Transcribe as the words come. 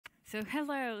So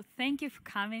hello, thank you for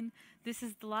coming. This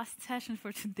is the last session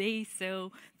for today,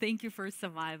 so thank you for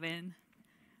surviving.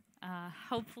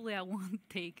 Hopefully I won't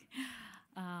take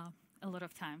a lot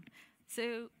of time.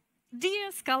 So,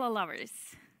 dear Scala lovers,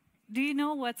 do you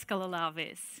know what Scala Love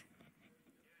is?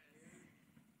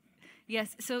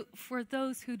 Yes, so for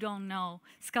those who don't know,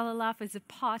 Scala Love is a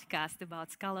podcast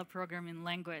about Scala programming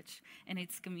language and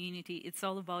its community. It's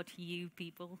all about you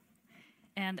people.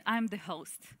 And I'm the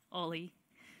host, Oli.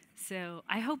 So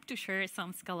I hope to share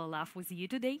some Scala Love with you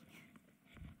today.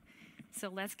 So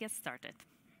let's get started.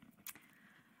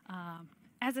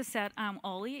 As I said, I'm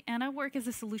Oli, and I work as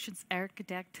a solutions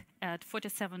architect at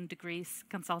 47 Degrees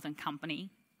Consulting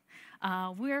Company.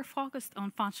 We are focused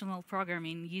on functional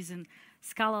programming using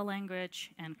Scala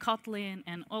language and Kotlin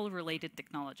and all related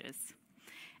technologies.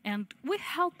 And we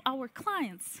help our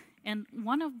clients. And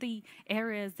one of the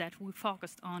areas that we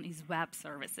focused on is web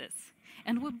services.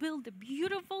 And we built a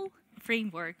beautiful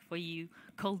framework for you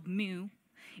called Mu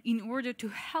in order to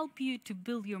help you to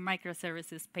build your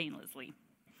microservices painlessly.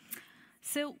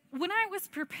 So when I was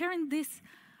preparing this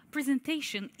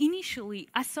presentation, initially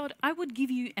I thought I would give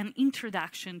you an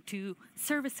introduction to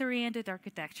service-oriented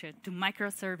architecture, to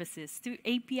microservices, to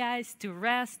APIs, to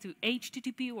REST, to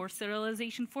HTTP or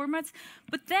serialization formats.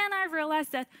 But then I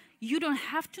realized that you don't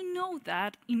have to know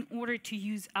that in order to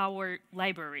use our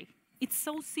library. It's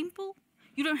so simple.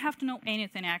 You don't have to know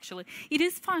anything, actually. It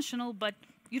is functional, but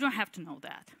you don't have to know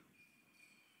that.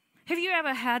 Have you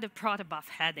ever had a protobuf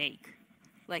headache?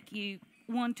 Like you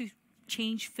want to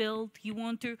change field, you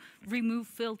want to remove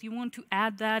field, you want to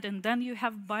add that, and then you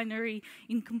have binary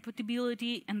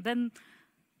incompatibility, and then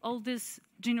all this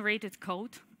generated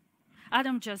code.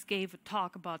 Adam just gave a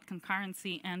talk about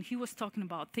concurrency, and he was talking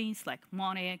about things like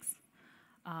Monix,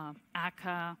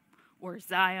 Akka, or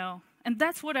Zio, and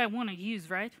that's what I want to use,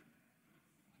 right?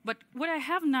 But what I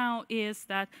have now is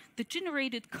that the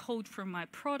generated code from my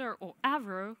Proto or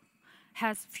Avro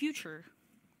has future,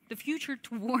 the future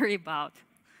to worry about,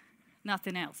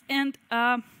 nothing else. And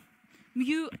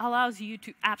Mu allows you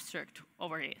to abstract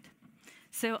over it.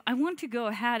 So I want to go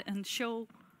ahead and show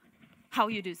how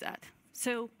you do that.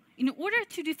 So in order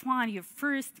to define your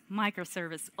first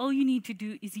microservice, all you need to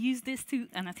do is use these two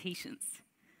annotations.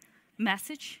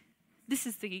 Message, this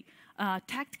is the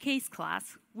tagged case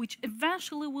class, which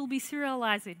eventually will be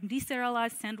serialized and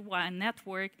deserialized, sent via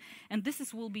network, and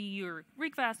will be your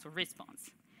request or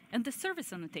response. And the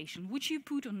service annotation, which you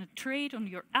put on a trait on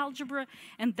your algebra,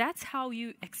 and that's how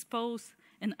you expose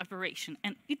an operation.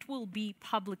 And it will be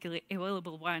publicly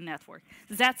available via network.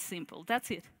 That's simple, that's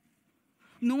it.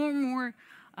 No more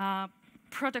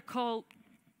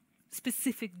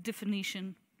protocol-specific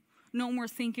definition. No more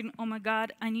thinking, oh my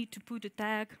God, I need to put a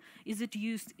tag. Is it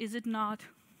used, is it not?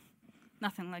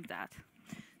 Nothing like that.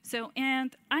 So,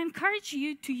 and I encourage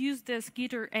you to use this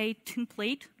Gitter 8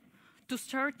 template to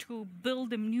start to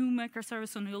build a new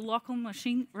microservice on your local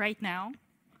machine right now,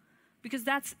 because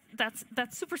that's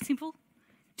super simple.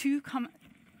 Two comments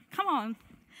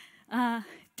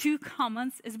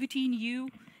is between you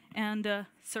and the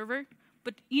server,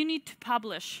 but you need to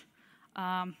publish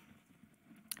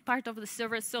part of the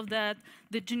server so that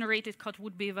the generated code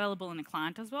would be available in the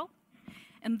client as well.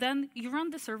 And then you run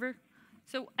the server.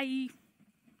 So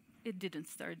it didn't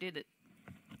start, did it?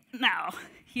 Now,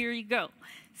 here you go.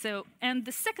 So, and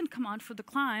the second command for the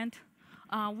client,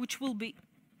 which will be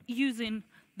using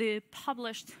the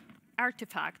published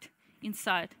artifact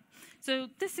inside. So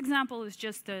this example is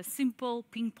just a simple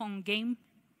ping pong game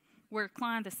where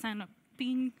client assigns a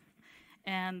ping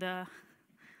and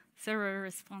server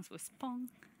response was pong.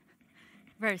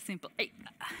 Very simple. I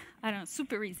don't know,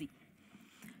 super easy.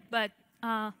 But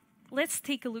let's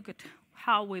take a look at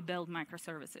how we build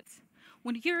microservices.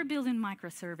 When you're building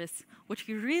microservice, what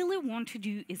you really want to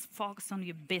do is focus on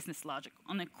your business logic,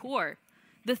 on the core,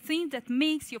 the thing that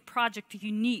makes your project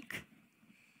unique.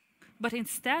 But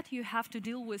instead, you have to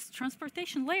deal with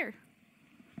transportation layer.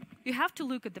 You have to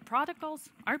look at the protocols,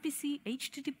 RPC,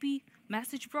 HTTP,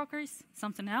 message brokers,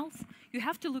 something else. You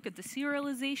have to look at the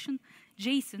serialization,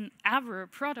 JSON, Avro,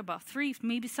 protobuf, Thrift,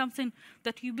 maybe something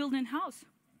that you build in-house.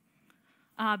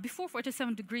 Before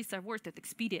 47 Degrees, I worked at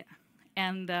Expedia.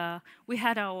 And we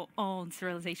had our own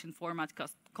serialization format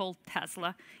called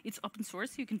Tesla. It's open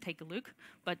source, you can take a look,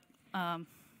 but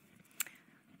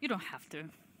you don't have to.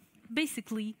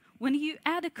 Basically, when you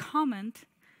add a comment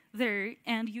there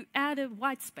and you add a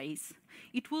white space,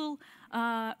 it will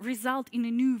result in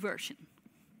a new version.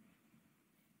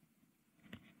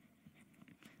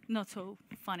 Not so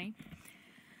funny.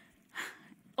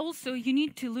 also, you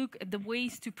need to look at the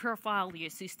ways to profile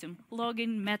your system,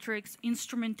 login, metrics,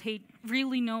 instrumentate,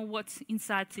 really know what's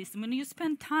inside system. And you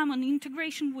spend time on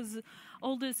integration with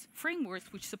all these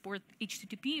frameworks which support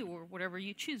HTTP or whatever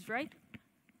you choose, right?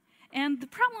 And the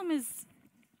problem is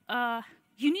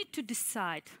you need to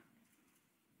decide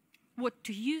what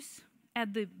to use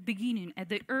at the beginning, at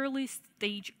the early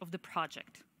stage of the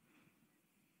project.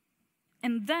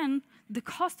 And then the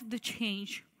cost of the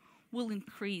change will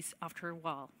increase after a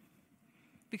while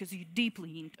because you're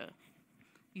deeply into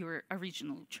your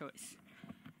original choice.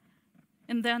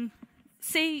 And then,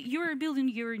 say you're building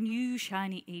your new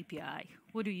shiny API.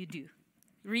 What do?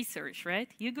 Research, right?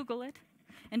 You Google it.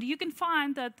 And you can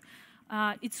find that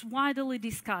it's widely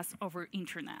discussed over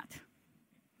internet.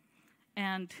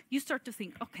 And you start to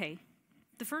think, okay,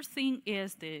 the first thing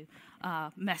is the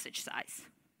message size.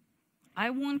 I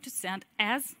want to send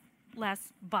as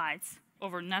less bytes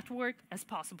over network as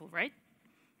possible, right?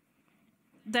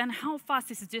 Then how fast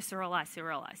is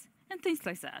serialize, and things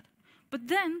like that. But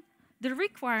then the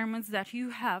requirements that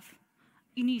you have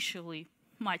initially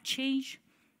might change.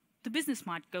 The business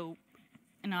might go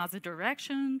another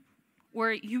direction,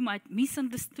 or you might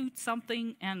misunderstood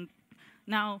something, and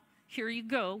now here you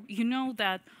go. You know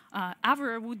that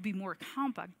Avera would be more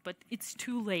compact, but it's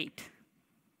too late.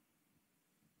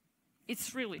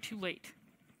 It's really too late.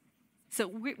 So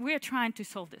we're trying to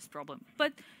solve this problem.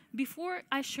 But before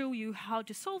I show you how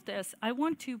to solve this, I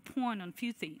want to point on a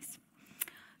few things.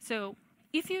 So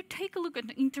if you take a look at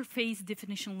the interface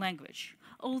definition language,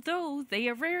 although they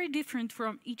are very different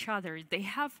from each other, they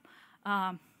have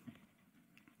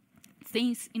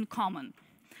things in common.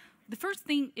 The first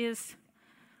thing is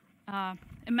a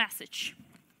message.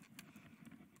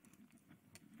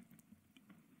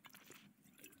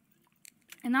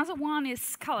 Another one is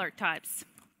scalar types.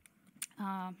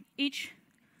 Each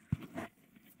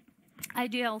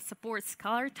IDL supports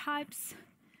scalar types,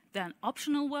 then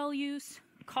optional values,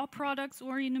 coproducts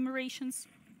or enumerations,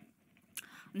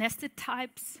 nested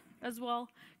types as well,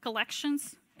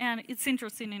 collections. And it's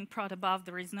interesting in prod above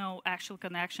there is no actual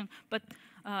connection, but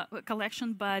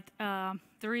collection, but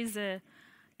there is a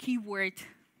keyword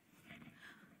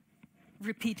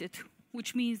repeated,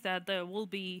 which means that there will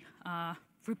be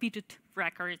repeated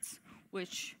records,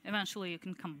 which eventually you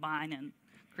can combine and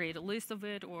create a list of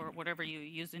it or whatever you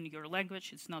use in your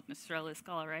language. It's not necessarily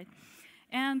Scala, right?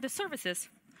 And the services,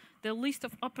 the list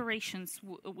of operations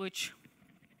which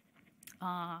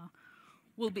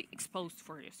will be exposed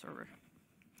for your server.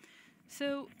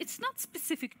 So it's not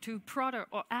specific to Prada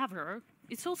or Avera.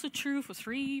 It's also true for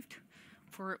Thrift,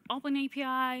 for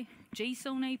OpenAPI,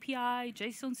 JSON API,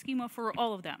 JSON schema, for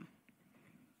all of them.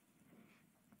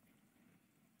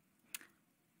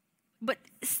 But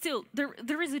still,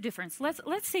 there is a difference.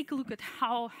 Let's take a look at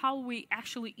how we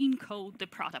actually encode the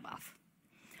protobuf.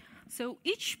 So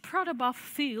each protobuf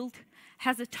field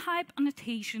has a type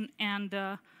annotation and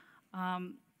a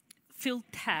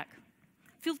field tag.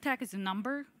 Field tag is a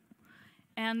number.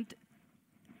 And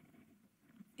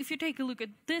if you take a look at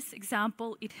this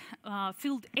example,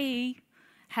 field A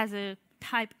has a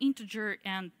type integer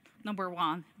and number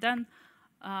 1. Then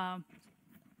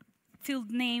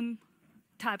field name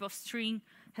type of string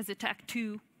has a tag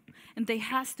 2, and they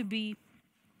has to be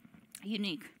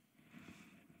unique.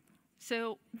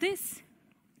 So these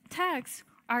tags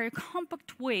are a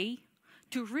compact way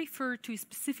to refer to a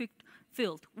specific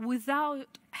field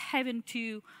without having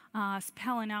to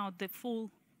spelling out the full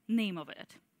name of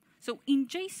it. So in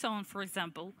JSON, for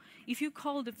example, if you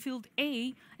call the field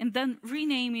A and then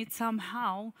rename it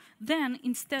somehow, then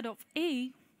instead of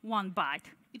A, 1 byte,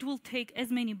 it will take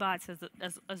as many bytes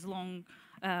as long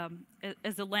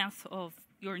as the length of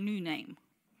your new name.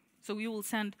 So you will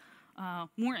send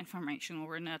more information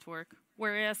over a network,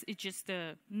 whereas it's just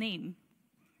a name.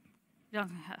 It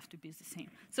doesn't have to be the same.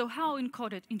 So how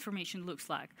encoded information looks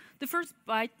like. The first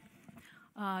byte,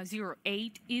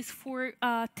 08, is for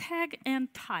tag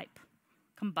and type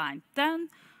combined. Then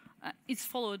it's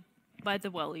followed by the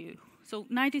value. So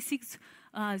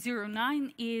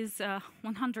 9609 is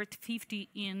 150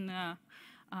 in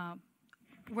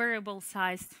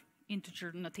variable-sized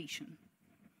integer notation.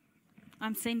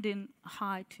 I'm sending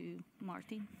hi to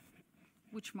Martin.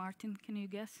 Which Martin, can you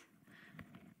guess?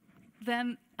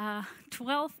 Then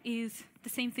 12 is the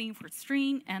same thing for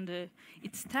string and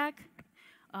its tag,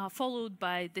 followed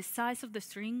by the size of the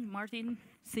string, Martin,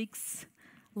 6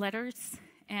 letters,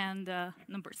 and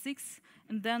number 6,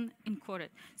 and then encoded.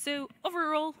 So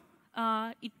overall,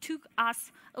 it took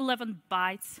us 11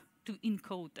 bytes to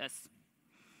encode this.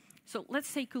 So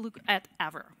let's take a look at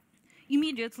Avera.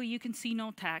 Immediately, you can see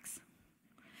no tags.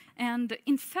 And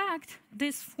in fact,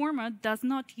 this format does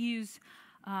not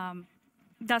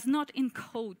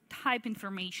encode type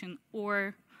information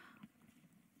or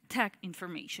tag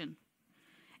information.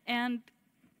 And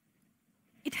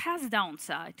it has a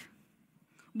downside.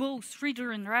 Both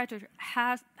reader and writer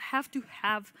have to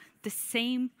have the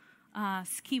same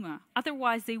schema.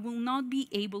 Otherwise, they will not be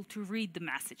able to read the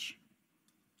message.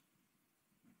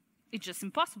 It's just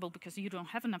impossible because you don't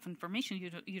have enough information.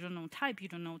 You don't know type, you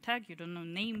don't know tag, you don't know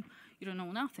name, you don't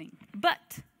know nothing.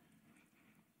 But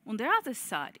on the other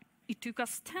side, it took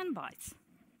us 10 bytes.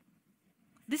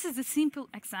 This is a simple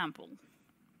example.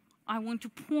 I want to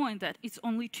point that it's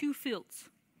only 2 fields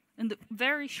in the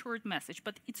very short message,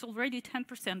 but it's already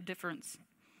 10% difference.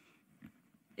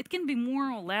 It can be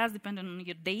more or less depending on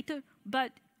your data,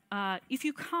 but if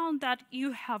you count that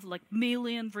you have like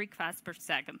million requests per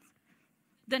second,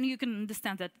 then you can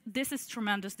understand that this is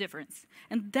tremendous difference.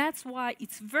 And that's why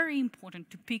it's very important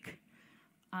to pick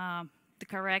the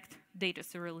correct data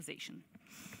serialization.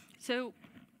 So,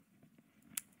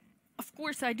 of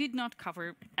course, I did not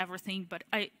cover everything, but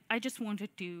I just wanted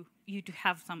you to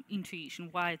have some intuition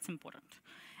why it's important.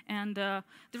 And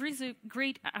there is a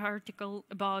great article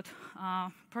about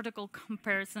protocol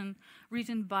comparison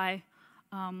written by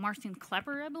Martin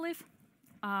Klepper, I believe.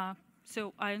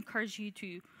 So I encourage you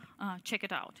to check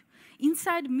it out.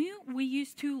 Inside Mu, we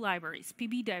use 2 libraries,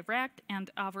 PBDirect and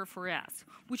Hover4S,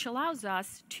 which allows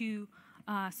us to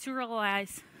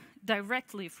serialize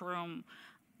directly from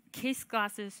case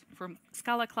classes, from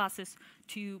Scala classes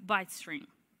to byte string.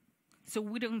 So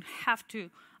we don't have to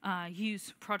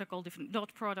use protocol different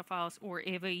 .proto files or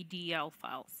AVDL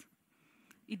files.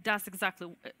 It does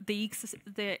exactly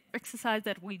the exercise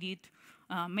that we did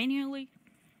manually.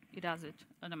 It does it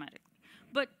automatically.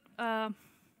 But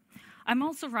I'm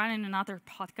also running another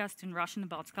podcast in Russian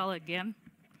about Scala again.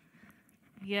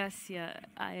 Yes, yeah,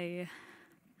 I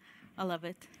love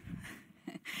it.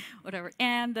 Whatever.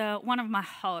 And one of my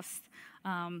hosts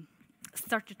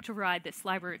started to write this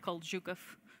library called Zhukov.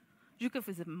 Zhukov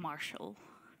is a marshal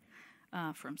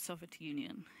from Soviet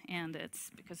Union, and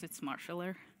it's because it's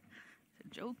marshaller. It's a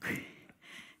joke.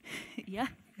 Yeah.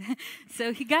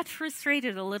 So he got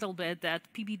frustrated a little bit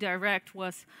that PBDirect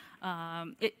was,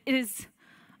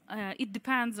 it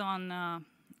depends on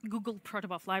Google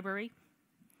Protobuf library,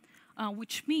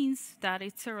 which means that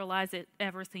it serializes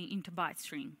everything into byte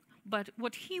string. But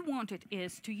what he wanted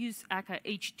is to use aka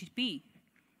HTTP,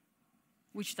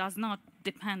 which does not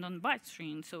depend on byte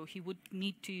string, so he would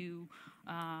need to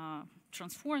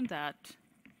transform that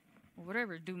or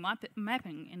whatever, do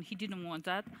mapping, and he didn't want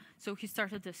that. So he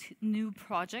started this new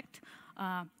project,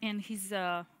 and he's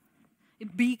a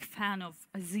big fan of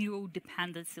zero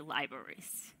dependency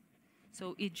libraries.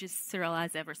 So it just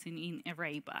serializes everything in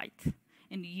array byte,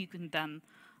 and you can then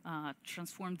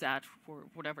transform that for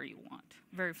whatever you want.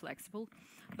 Very flexible,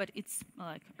 but it's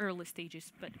like early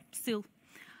stages, but still.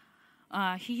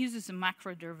 He uses a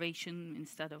macro derivation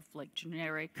instead of like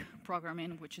generic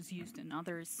programming, which is used in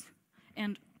others.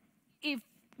 And if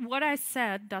what I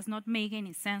said does not make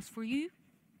any sense for you,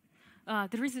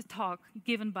 there is a talk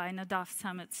given by Nadav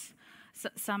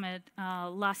Summit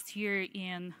last year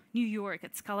in New York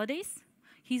at Scala Days.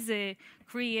 He's a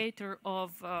creator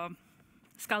of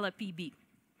Scala PB.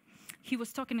 He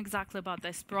was talking exactly about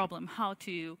this problem, how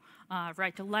to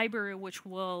write a library which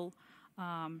will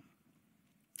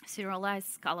serialize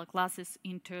Scala classes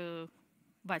into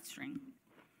byte string.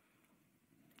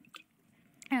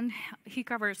 And he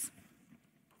covers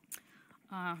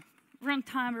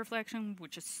runtime reflection,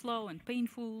 which is slow and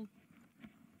painful,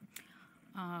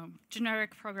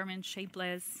 generic programming,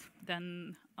 shapeless,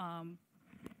 then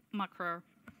macro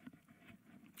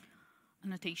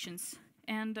annotations.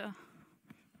 And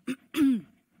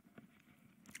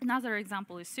another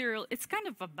example is serial. It's kind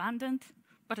of abundant,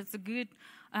 but it's a good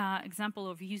example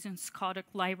of using Scodic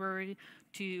library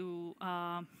to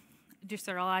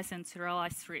deserialize and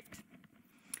serialize Thrift.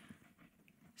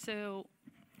 So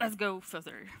let's go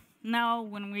further. Now,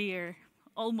 when we are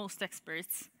almost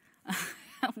experts,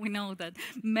 we know that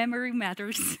memory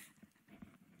matters.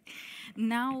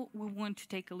 Now we want to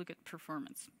take a look at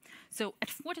performance. So at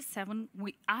 47,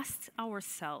 we asked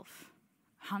ourselves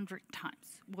 100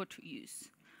 times what to use,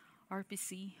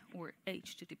 RPC or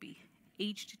HTTP,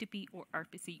 HTTP or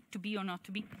RPC, to be or not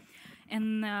to be.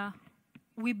 And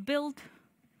we built,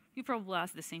 you probably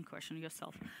asked the same question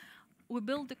yourself. We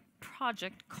built a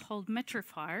project called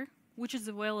Metrifier, which is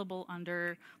available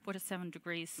under 47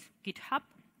 Degrees GitHub,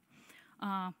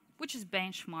 which is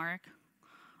benchmark,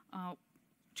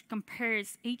 which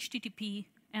compares HTTP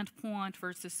endpoint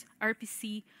versus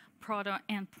RPC proto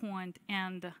endpoint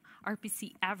and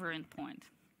RPC ever endpoint.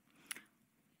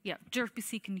 yeah,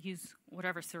 gRPC can use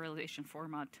whatever serialization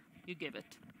format you give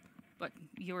it, but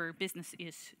your business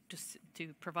is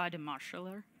to provide a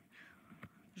marshaller.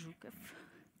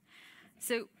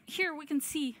 So here we can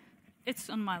see it's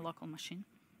on my local machine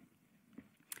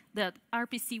that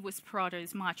RPC with Prada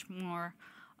is much more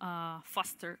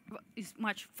faster, is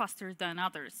much faster than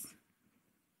others,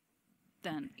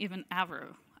 than even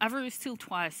Avro. Avro is still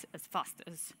twice as fast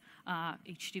as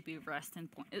HTTP REST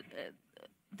endpoint.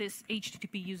 This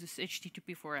HTTP uses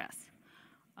HTTP4S.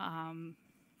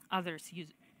 Others use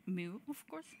Mu, of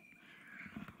course.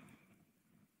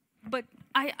 But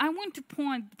I want to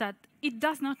point that it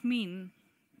does not mean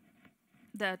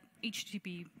that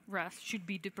HTTP REST should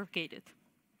be deprecated.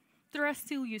 There are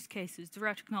still use cases, there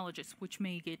are technologies which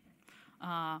make it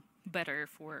better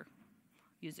for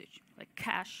usage, like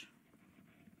cache,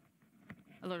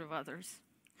 a lot of others.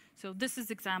 So this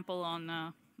is example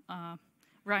on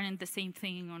running the same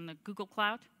thing on the Google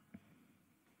Cloud.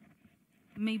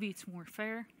 Maybe it's more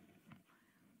fair.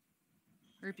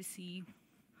 RPC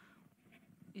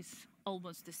is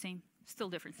almost the same, still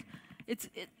different. It's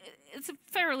a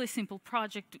fairly simple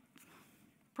project.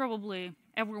 Probably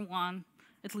everyone,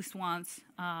 at least once,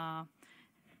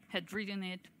 had written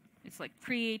it. It's like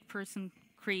create person,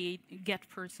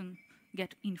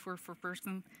 get info for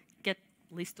person, get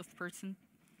list of person,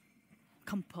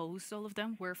 compose all of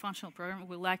them. We're a functional program.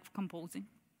 We like composing.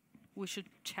 We should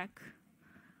check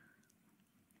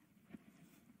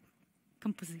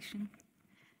composition.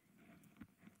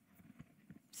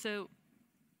 So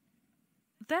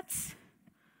that's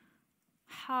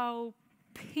how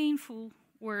painful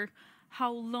or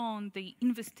how long the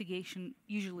investigation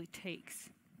usually takes.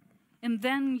 And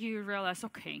then you realize,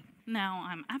 okay, now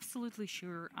I'm absolutely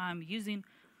sure I'm using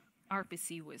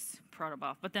RPC with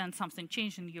protobuf, but then something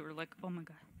changed and you were like, oh my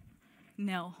God,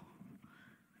 no,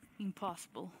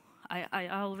 impossible. I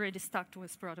already stuck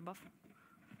with protobuf.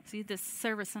 See, this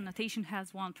service annotation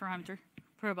has one parameter,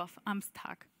 protobuf, I'm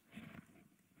stuck.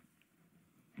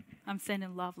 I'm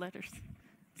sending love letters.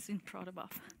 It's in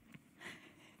protobuf.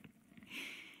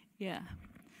 Yeah.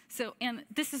 So, and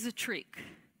this is a trick.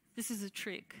 This is a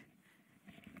trick.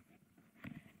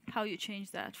 How you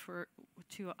change that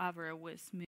to Avro with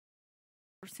Mu.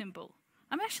 Simple.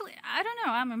 I don't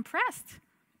know, I'm impressed.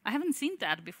 I haven't seen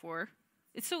that before.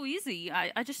 It's so easy.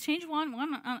 I just change one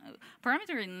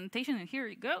parameter in annotation and here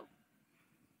you go.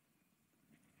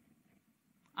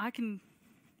 I can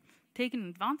take an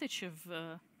advantage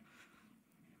of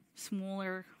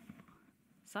smaller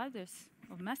sizes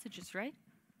of messages, right?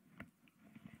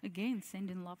 Again,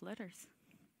 sending love letters.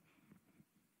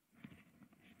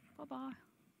 Bye-bye.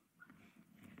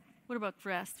 What about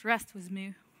rest? Rest with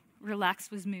Mu.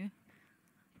 Relax with Mu.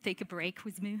 Take a break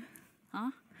with Mu.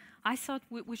 Huh? I thought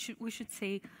we should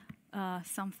say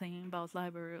something about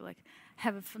library, like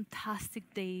have a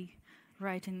fantastic day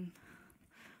writing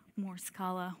more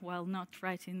Scala while not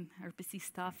writing RPC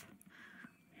stuff.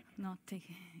 Not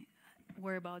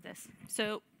worry about this.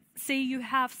 So say you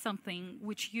have something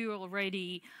which you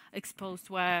already exposed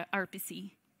via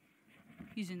RPC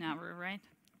using Avro, right?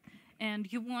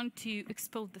 And you want to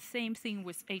expose the same thing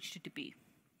with HTTP.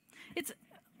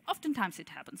 Oftentimes it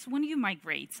happens when you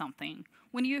migrate something,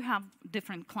 when you have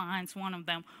different clients, one of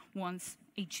them wants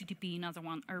HTTP, another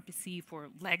one RPC for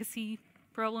legacy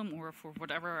problem or for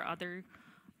whatever other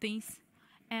things.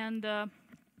 And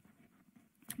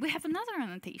we have another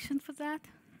annotation for that,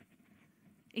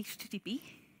 HTTP.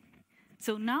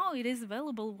 So now it is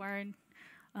available via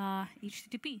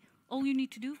HTTP. All you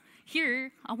need to do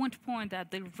here, I want to point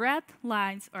that the red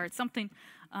lines are something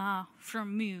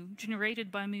from Mu,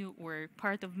 generated by Mu or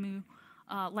part of Mu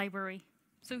library.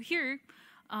 So here,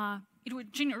 it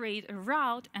would generate a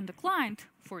route and a client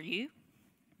for you,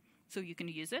 so you can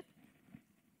use it,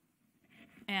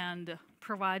 and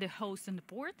provide a host and a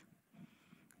port,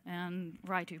 and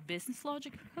write your business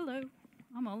logic. Hello,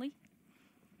 I'm Oli.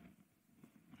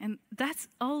 And that's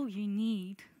all you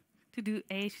need to do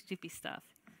HTTP stuff.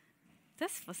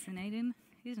 That's fascinating,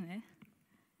 isn't it?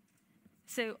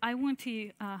 So I want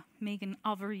to make an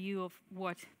overview of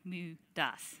what Mu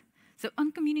does. So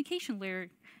on communication layer,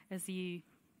 as you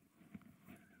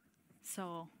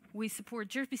saw, we support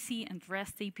gRPC and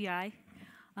REST API.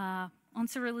 On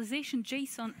serialization,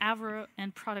 JSON, Avro,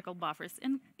 and protocol buffers,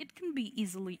 and it can be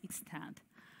easily extended.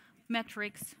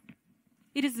 Metrics,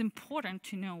 it is important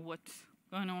to know what's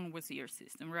going on with your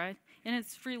system, right? And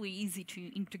it's really easy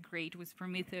to integrate with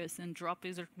Prometheus and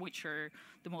Dropis, which are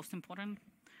the most important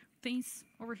things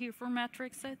over here for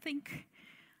metrics, I think.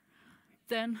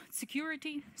 Then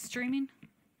security, streaming.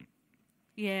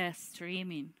 Yeah,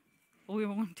 streaming. we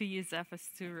want to use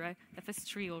FS2, right?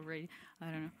 FS3 already, I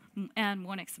don't know, and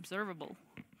 1x observable.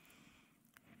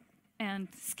 And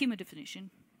schema definition,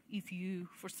 if you,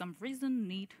 for some reason,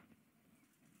 need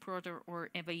proto or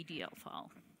EVA-DL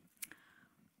file.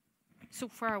 So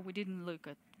far, we didn't look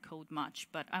at code much,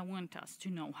 but I want us to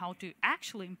know how to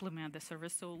actually implement the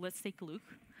service, so let's take a look.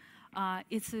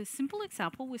 It's a simple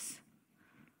example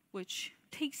which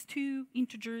takes two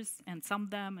integers and sum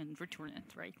them and return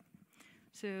it, right?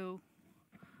 So,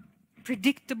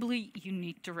 predictably, you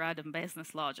need to write a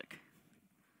business logic.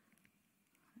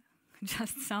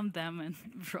 Just sum them and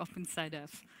drop inside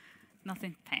F.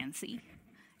 Nothing fancy.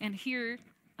 And here,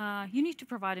 you need to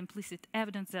provide implicit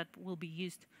evidence that will be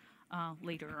used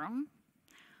later on.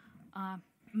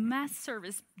 Mass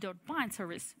service.bind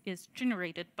service is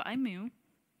generated by mu,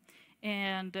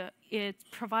 and it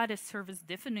provides a service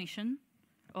definition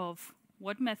of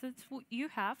what methods you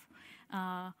have,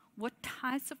 what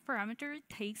types of parameter it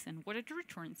takes, and what it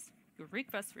returns, your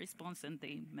request response, and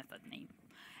the method name.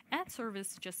 Add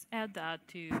service, just add that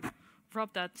to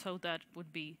drop that so that it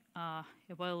would be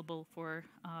available for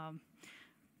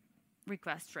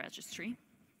request registry.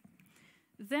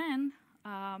 Then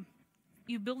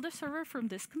you build a server from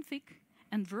this config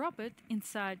and drop it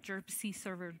inside gRPC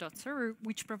server.server,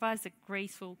 which provides a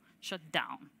graceful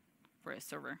shutdown for a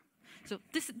server. So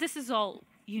this is all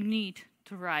you need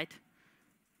to write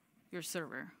your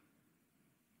server.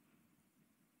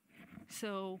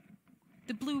 So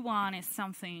the blue one is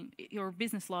something, your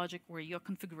business logic or your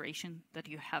configuration that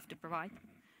you have to provide.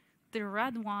 The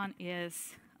red one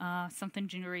is something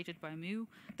generated by mu.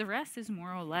 The rest is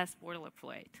more or less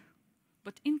boilerplate.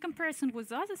 But in comparison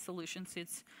with other solutions,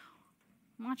 it's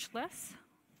much less.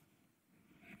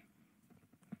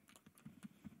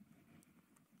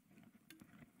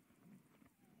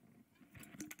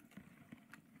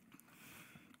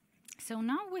 So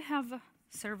now we have a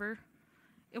server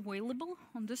available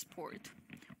on this port.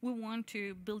 We want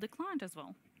to build a client as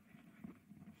well.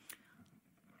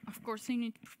 Of course, you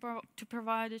need to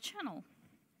provide a channel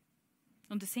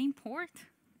on the same port,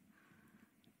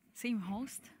 same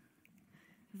host.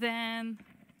 Then,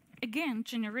 again,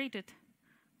 generated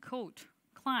code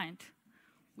client,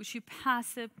 which you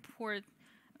pass a port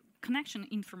connection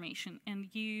information, and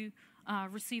you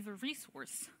receive a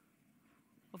resource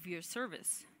of your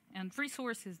service. And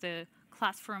resource is the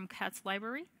class from CATS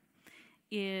library.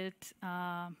 It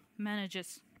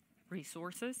manages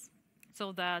resources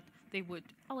so that they would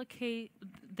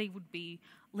be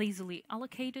lazily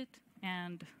allocated,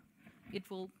 and it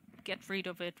will get rid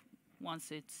of it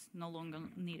once it's no longer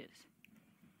needed.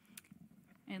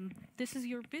 And this is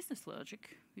your business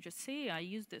logic. You just say, I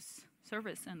use this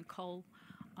service and call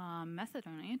a method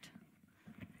on it.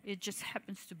 It just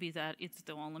happens to be that it's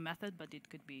the only method, but it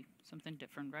could be something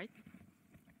different, right?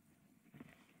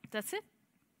 That's it.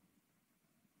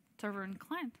 Server and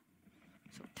client.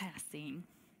 So testing.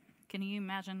 Can you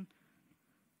imagine?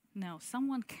 No,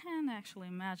 someone can actually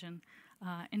imagine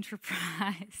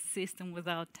enterprise system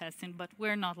without testing, but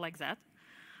we're not like that.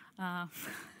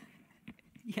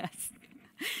 Yes.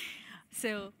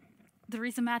 So there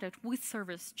is a method with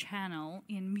service channel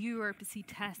in mu-RPC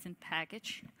testing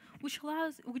package,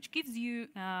 which gives you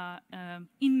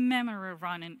in-memory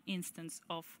running instance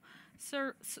of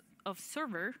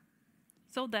server,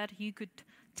 so that you could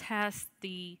test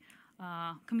the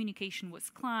communication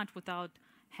with client without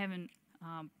having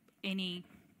any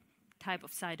type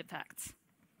of side effects.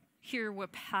 Here we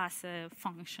pass a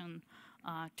function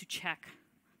to check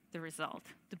the result,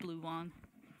 the blue one,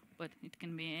 but it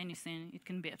can be anything, it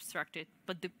can be abstracted.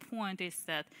 But the point is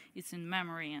that it's in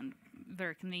memory and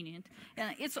very convenient.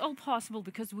 And it's all possible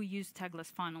because we use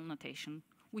tagless final notation,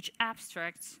 which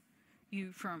abstracts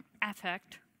you from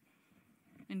affect,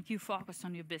 and you focus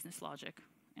on your business logic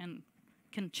and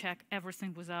can check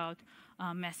everything without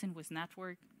messing with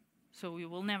network. So you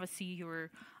will never see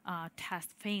your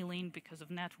test failing because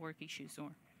of network issues or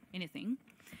anything.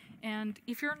 And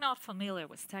if you're not familiar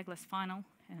with tagless final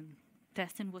and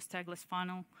testing with tagless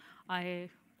final, I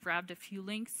grabbed a few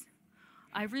links.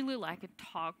 I really like a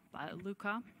talk by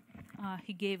Luca.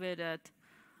 He gave it at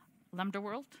Lambda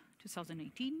World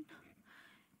 2018.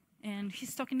 And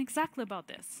he's talking exactly about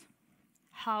this,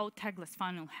 how tagless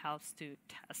final helps to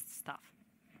test stuff.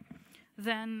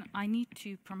 Then I need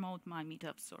to promote my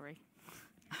meetup, sorry.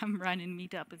 I'm running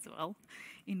meetup as well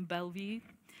in Bellevue,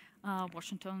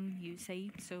 Washington, USA.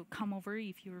 So come over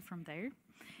if you're from there.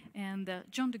 And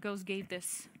John DeGose gave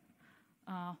this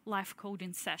live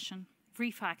coding session,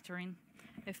 refactoring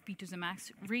FP to the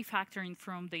max, refactoring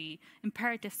from the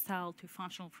imperative style to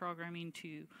functional programming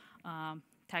to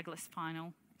tagless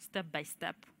final, step by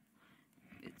step.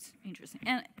 it's interesting.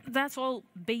 And that's all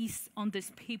based on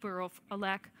this paper of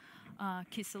Oleg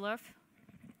Kiselev,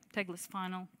 Tagless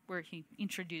Final, where he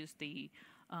introduced the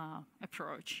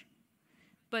approach.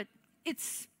 But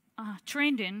it's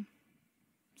trending.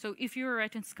 So if you're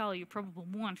writing Scala, you probably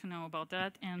want to know about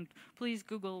that. And please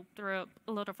Google. There are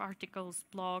a lot of articles,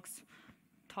 blogs,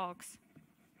 talks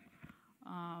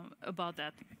about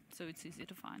that. So it's easy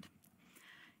to find.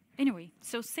 Anyway,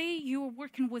 so say you're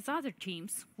working with other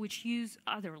teams which use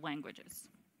other languages.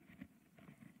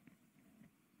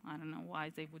 I don't know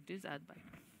why they would do that, but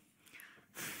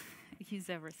use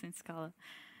everything Scala.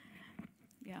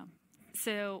 Yeah.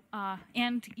 So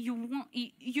and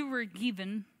you were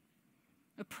given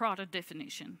a product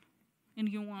definition, and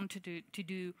you want to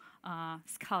do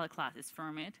Scala classes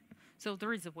from it. So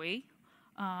there is a way.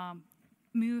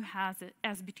 Mu has an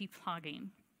SBT plugin,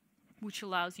 which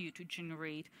allows you to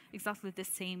generate exactly the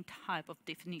same type of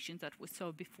definitions that we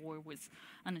saw before with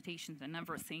annotations and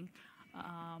everything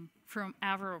from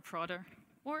Avro product,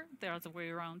 or the other way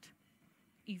around.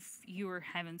 If you're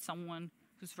having someone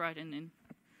who's writing in,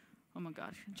 oh my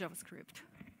God, JavaScript,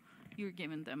 you're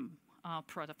giving them a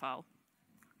product file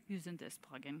using this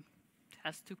plugin. It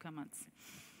has 2 commands.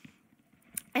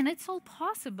 And it's all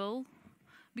possible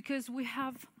because we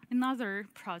have another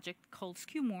project called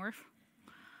SkewMorph.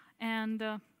 And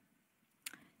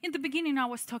in the beginning, I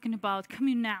was talking about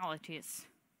communalities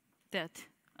that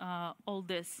all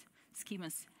these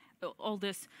schemas, all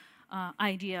these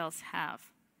IDLs have,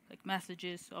 like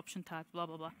messages, option type, blah,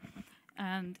 blah, blah.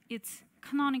 And it's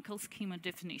canonical schema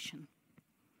definition.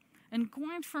 And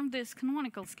going from this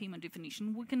canonical schema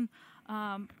definition, we can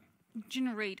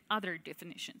generate other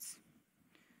definitions.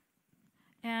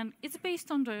 And it's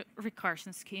based on the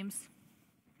recursion schemes.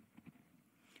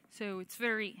 So it's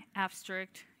very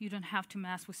abstract. You don't have to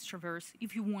mess with traverse.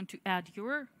 If you want to add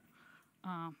your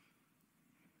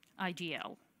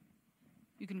IDL,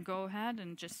 you can go ahead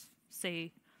and just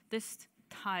say this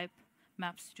type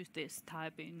maps to this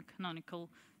type in canonical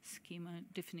schema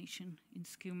definition in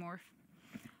SkewMorph.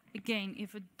 Again,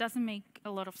 if it doesn't make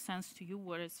a lot of sense to you,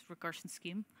 what is recursion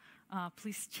scheme,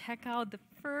 please check out the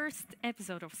first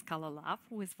episode of Scala Lab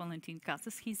with Valentin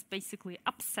Casas. He's basically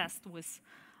obsessed with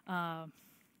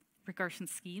recursion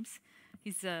schemes.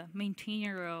 He's a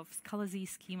maintainer of Scala Z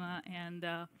schema and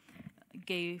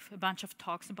gave a bunch of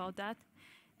talks about that.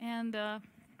 And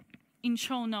in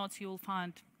show notes, you'll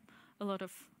find a lot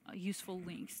of useful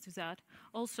links to that.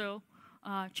 Also,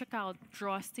 check out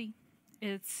Drosty.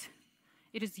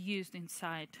 It is used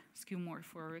inside SkewMorph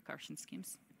for recursion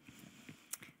schemes.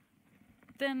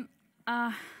 Then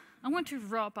I want to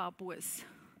wrap up with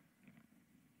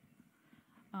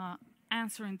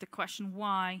answering the question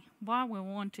why we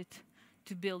wanted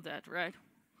to build that, right?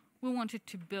 We wanted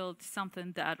to build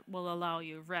something that will allow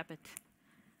you rapid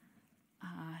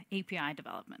API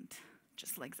development,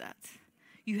 just like that.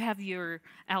 You have your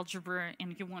algebra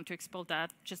and you want to export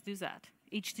that, just do that.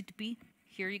 HTTP,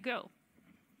 here you go.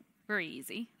 Very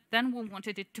easy. Then we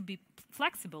wanted it to be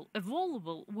flexible,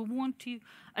 evolvable. We want to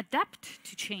adapt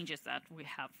to changes that we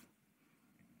have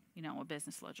in our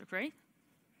business logic, right?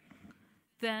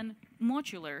 Then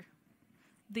modular,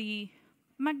 the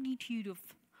magnitude of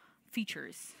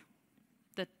features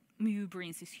that Mu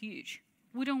brings is huge.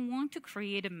 We don't want to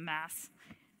create a mass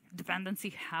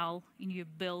dependency hell in your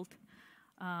build.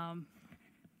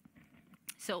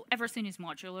 So everything is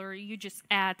modular. You just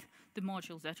add the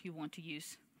modules that you want to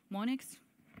use. Monix,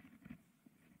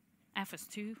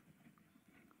 FS2,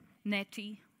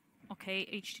 Netty, okay,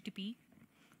 HTTP,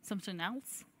 something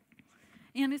else.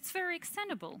 And it's very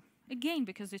extendable, again,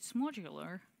 because it's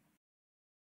modular.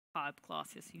 5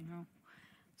 classes, you know.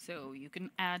 So you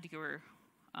can add your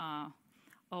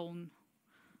own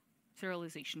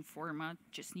serialization format,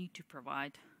 just need to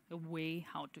provide a way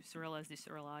how to serialize,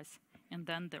 deserialize, and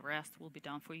then the rest will be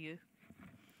done for you.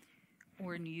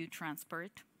 Or new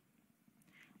transport.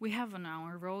 We have on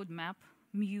our roadmap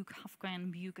Mu Kafka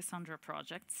and Mu Cassandra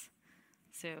projects.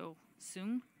 So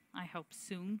soon, I hope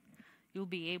soon, you'll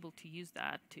be able to use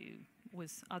that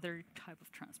with other type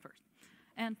of transport.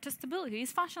 And testability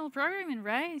is functional programming,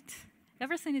 right?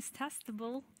 Everything is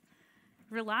testable,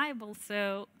 reliable,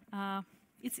 so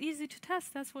it's easy to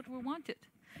test. That's what we wanted.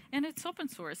 And it's open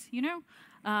source, you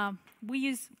know? We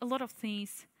use a lot of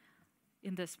things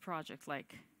in this project,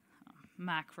 like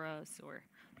macros or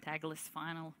tagless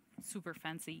final, super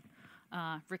fancy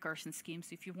recursion schemes.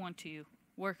 If you want to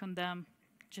work on them,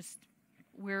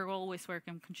 we're always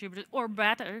working contributors, or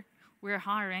better, we're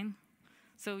hiring,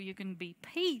 so you can be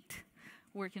paid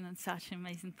working on such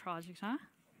amazing projects, huh?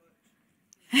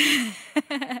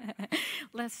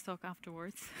 Let's talk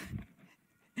afterwards.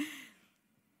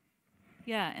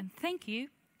 Yeah, and thank you.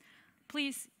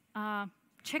 Please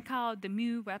check out the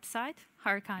Mu website,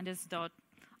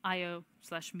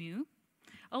 higherkindness.io/mu.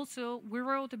 Also, we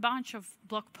wrote a bunch of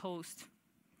blog posts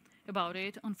about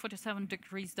it on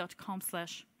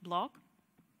 47degrees.com/blog.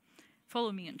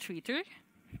 Follow me on Twitter,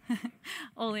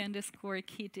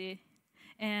 Oli_Kitty.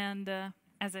 And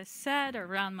as I said, I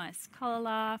run my Scala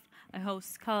Lab. I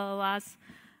host Scala Labs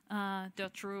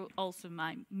through also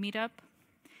my meetup.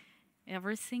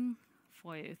 Everything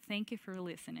for you. Thank you for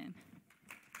listening.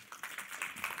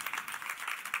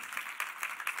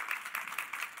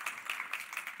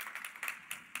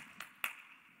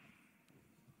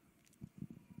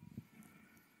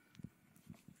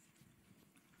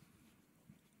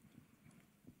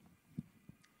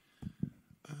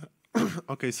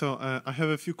 Okay, so I have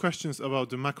a few questions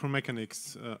about the macro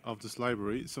mechanics of this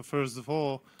library. So first of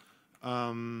all,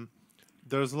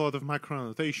 there's a lot of macro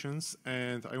annotations,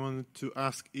 and I wanted to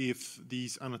ask if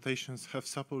these annotations have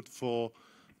support for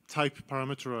type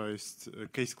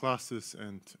parameterized case classes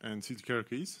and CTKR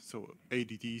keys, so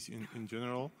ADTs in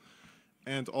general.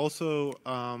 And also,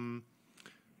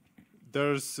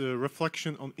 there's a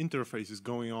reflection on interfaces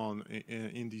going on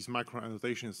in these macro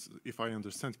annotations, if I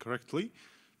understand correctly.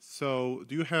 So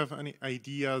do you have any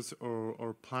ideas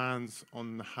or plans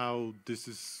on how this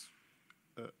is,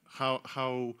 how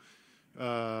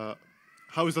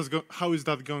is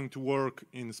that going to work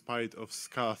in spite of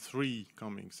Scala 3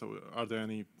 coming? So are there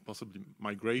any possibly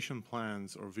migration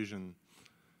plans or vision?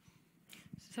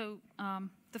 So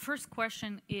the first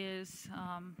question is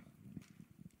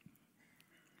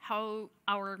how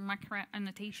our macro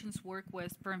annotations work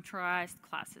with parameterized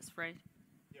classes, right?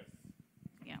 Yes.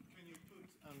 Yeah. Can you put,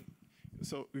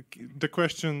 so the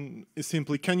question is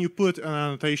simply, can you put an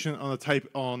annotation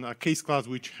on a case class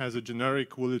which has a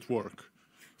generic? Will it work?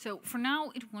 So for now,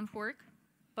 it won't work,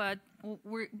 but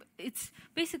it's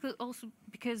basically also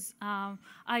because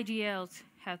IDLs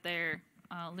have their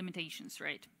limitations,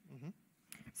 right? Mm-hmm.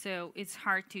 So it's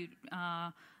hard to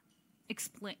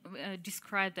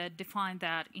describe that, define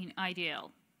that in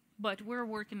IDL. But we're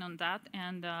working on that,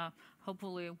 and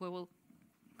hopefully we will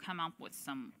come up with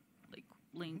some like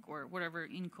link or whatever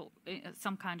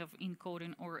some kind of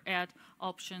encoding or add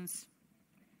options.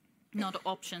 Not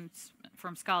options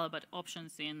from Scala, but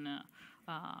options in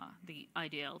the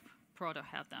IDL product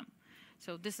have them.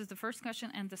 So this is the first question.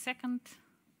 And the second?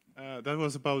 That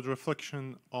was about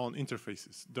reflection on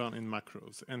interfaces done in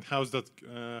macros. And how's that?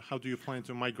 How do you plan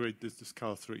to migrate this to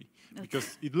Scala 3?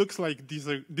 Because it looks like these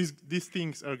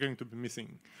things are going to be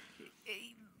missing.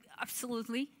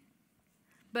 Absolutely.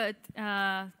 But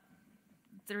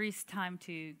there is time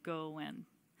to go and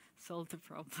solve the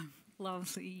problem.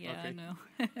 Lovely, yeah, okay. I know.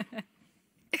 Thank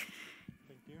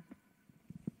you.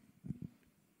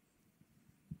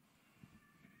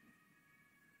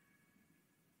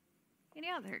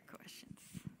 Any other questions?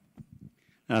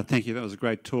 Thank you. That was a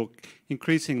great talk.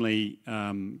 Increasingly,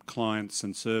 clients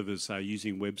and servers are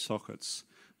using WebSockets,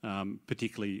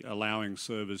 particularly allowing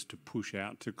servers to push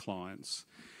out to clients.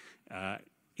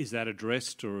 Is that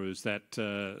addressed, or is that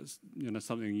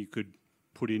something you could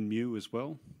put in Mu as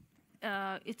well?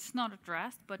 It's not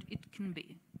addressed, but it can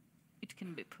be. It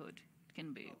can be put. It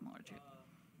can be modular.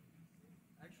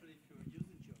 Actually, if you're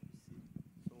using gRPC,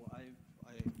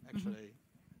 so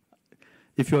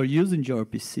if you're using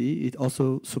gRPC, it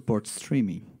also supports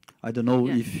streaming. I don't know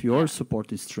if you're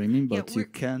supporting streaming, but you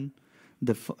can.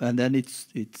 And then it's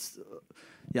if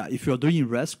you're doing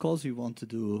REST calls, you want to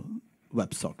do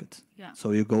WebSocket. Yeah.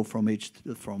 So you go from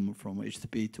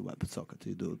HTTP to WebSocket.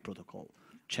 You do a protocol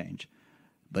change.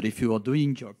 But if you are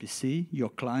doing gRPC, your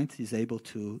client is able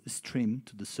to stream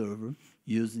to the server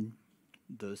using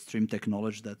the stream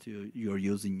technology that you're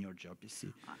using in your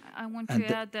gRPC. I want to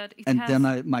add that it and has...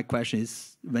 then my question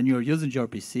is, when you're using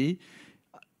gRPC,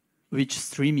 which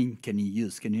streaming can you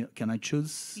use? Can I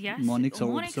choose Monix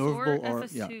or Observable? Or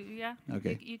FS2, yeah.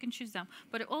 Okay. You can choose them.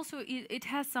 But also, it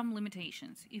has some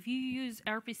limitations. If you use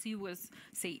RPC with,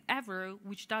 say, Avro,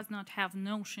 which does not have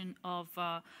notion of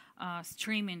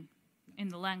streaming in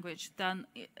the language, then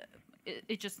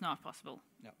it's just not possible.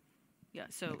 Yeah. Yeah,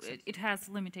 so it has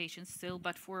limitations still,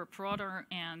 but for a Prodder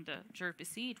and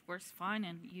gRPC, it works fine,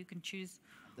 and you can choose.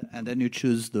 And then you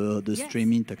choose the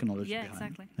streaming technology. Yeah,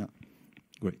 behind. Exactly. Yeah,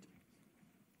 great.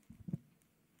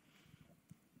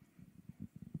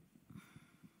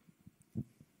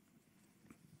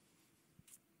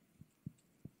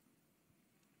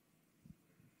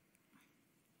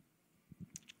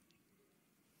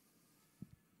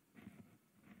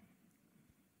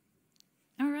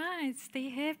 All right, stay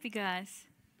happy, guys.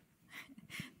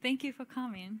 Thank you for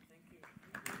coming.